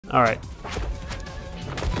Alright.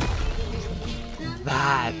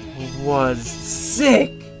 That was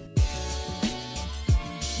sick!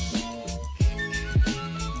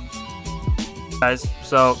 Guys,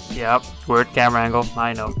 so, yep, weird camera angle,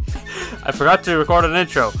 I know. I forgot to record an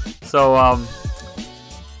intro, so,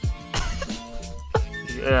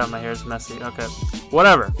 yeah, my hair's messy, okay.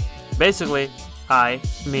 Whatever. Basically,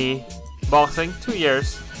 me, boxing, 2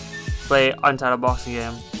 years, play Untitled boxing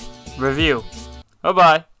game, review.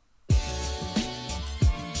 Bye-bye.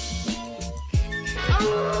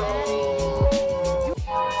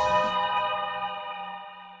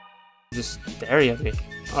 Just staring at me.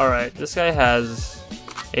 Alright, this guy has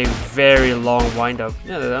a very long wind-up.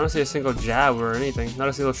 Yeah, I don't see a single jab or anything. Not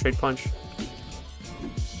a single straight punch.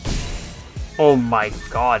 Oh my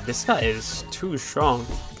god, this guy is too strong.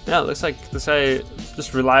 Yeah, it looks like this guy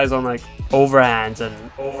just relies on like overhands and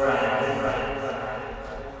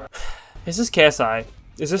Is this KSI?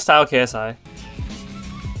 Is this style KSI?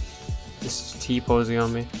 This is T posing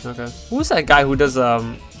on me. Okay. Who's that guy who does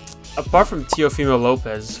apart from Teofimo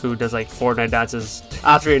Lopez, who does like Fortnite dances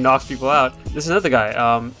after he knocks people out, there's another guy,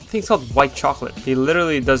 I think it's called White Chocolate. He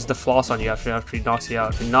literally does the floss on you after he knocks you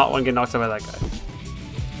out. Do not want to get knocked out by that guy.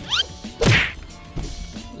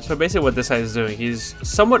 So basically what this guy is doing, he's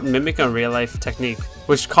somewhat mimicking a real life technique,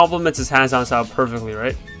 which complements his hands down style perfectly,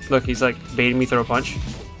 right? Look, he's like baiting me through a punch.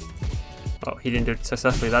 Oh, he didn't do it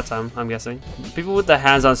successfully that time, I'm guessing. People with the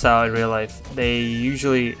hands on style in real life, they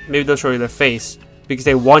usually, maybe they'll show you their face, because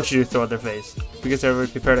they want you to throw at their face. Because they're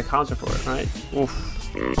prepared to counter for it, right? Oof.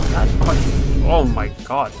 That punch. Oh my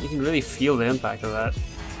god. You can really feel the impact of that.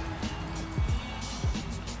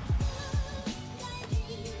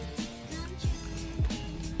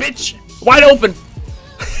 Bitch! Wide open!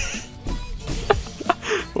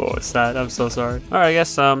 Oh, it's sad. I'm so sorry. Alright, I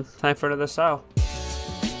guess time for another style.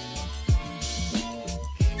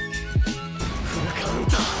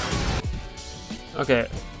 Okay.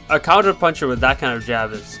 A counter puncher with that kind of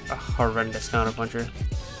jab is a horrendous counter puncher.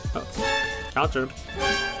 Oh. Counter him.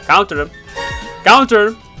 Counter him. Counter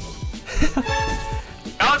him.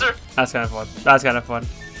 Counter. That's kind of fun. That's kind of fun.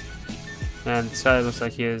 And this guy looks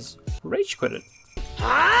like he is rage quitted.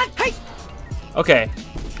 Okay.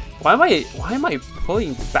 Why am I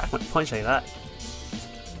pulling back my punch like that?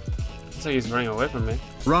 Looks like he's running away from me.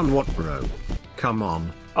 Run what, bro? Come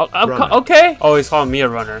on. Oh, okay. Oh, he's calling me a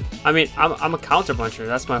runner. I mean, I'm a counter puncher.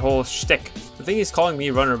 That's my whole shtick. I think he's calling me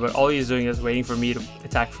a runner, but all he's doing is waiting for me to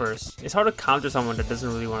attack first. It's hard to counter someone that doesn't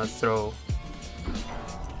really want to throw.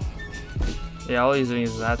 Yeah, all he's doing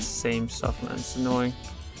is that same stuff, man. It's annoying.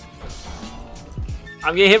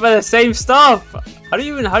 I'm getting hit by the same stuff. How do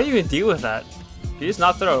you even deal with that? You just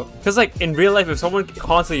not throw. Because like in real life, if someone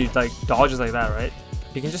constantly like dodges like that, right?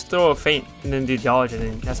 You can just throw a feint and then do dodge, and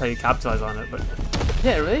then that's how you capitalize on it. But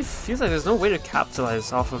yeah, it really feels like there's no way to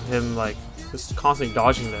capitalize off of him like just constantly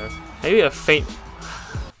dodging there. Maybe a feint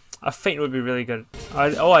would be really good.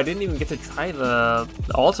 Oh, I didn't even get to try the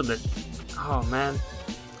ultimate. Oh man.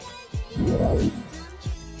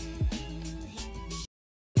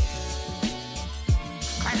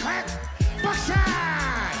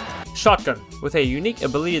 Shotgun, with a unique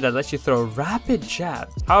ability that lets you throw rapid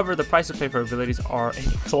jabs. However, the price to pay for abilities are a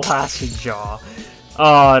classic jaw.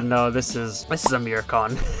 Oh no, this is a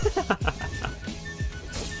Miracon.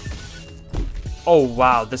 Oh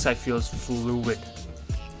wow, this guy feels fluid.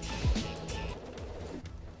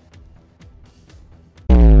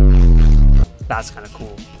 That's kind of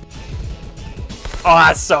cool. Oh,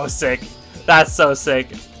 that's so sick. That's so sick.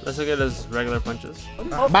 Let's look at his regular punches.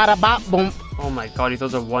 Bada bop boom. Oh my god, he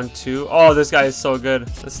throws a 1-2. Oh, this guy is so good.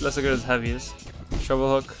 Let's look at his heavies.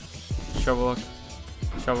 Shovel hook, shovel hook,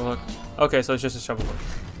 shovel hook. Okay, so it's just a shovel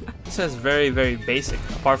hook. This is very, very basic,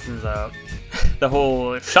 apart from the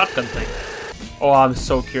whole shotgun thing. Oh, I'm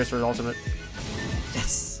so curious for his ultimate.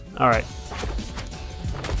 Yes. All right.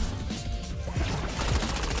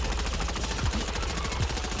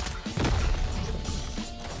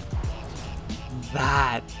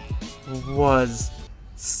 That was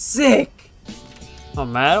sick. Oh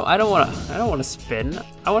man, I don't want to spin.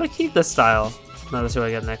 I want to keep this style. Now let's see what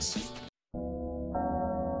I get next.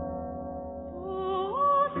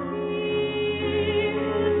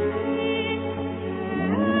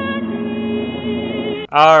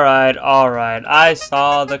 Alright. I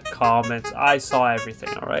saw the comments. I saw everything,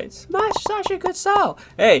 alright? Smash is actually a good style.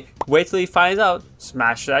 Hey, wait till he finds out.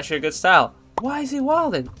 Smash is actually a good style. Why is he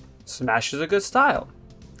wildin'? Smash is a good style.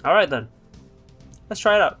 Alright then. Let's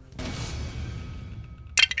try it out.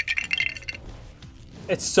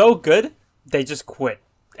 It's so good, they just quit.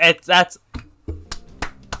 That's...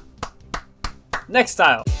 Next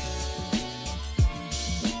style.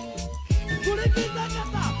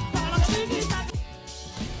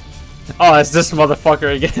 Oh, it's this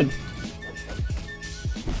motherfucker again.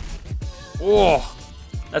 Whoa,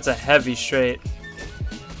 that's a heavy straight.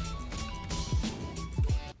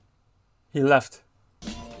 He left.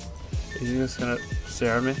 Is he just gonna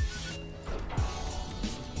stare at me?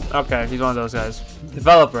 Okay, he's one of those guys.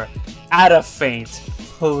 Developer, add a feint,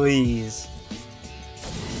 please.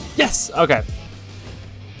 Yes, okay.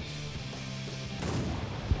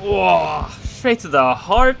 Whoa, straight to the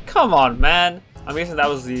heart. Come on, man. I'm guessing that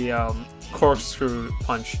was the corkscrew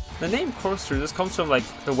punch. The name corkscrew just comes from like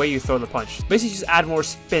the way you throw the punch. Basically, just add more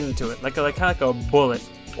spin to it, like kind of like a bullet,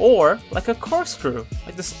 or like a corkscrew,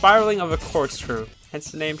 like the spiraling of a corkscrew. Hence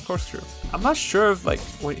the name corkscrew. I'm not sure if like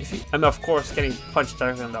I mean, of course, getting punched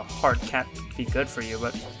directly in the heart can't be good for you,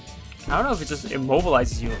 but I don't know if it just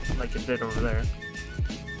immobilizes you like it did over there.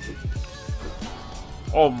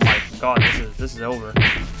 Oh my god, this is over.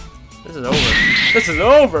 This is over. This is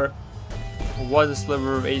over. One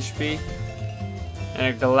sliver of HP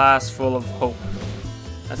and a glass full of hope.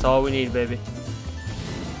 That's all we need, baby.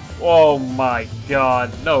 Oh my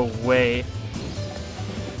god, no way.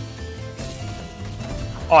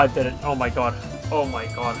 Oh, I did it. Oh my god. Oh my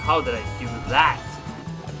god, how did I do that?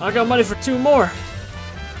 I got money for 2 more.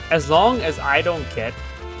 As long as I don't get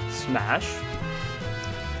smash,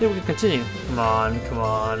 then we can continue. Come on, come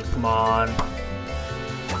on, come on.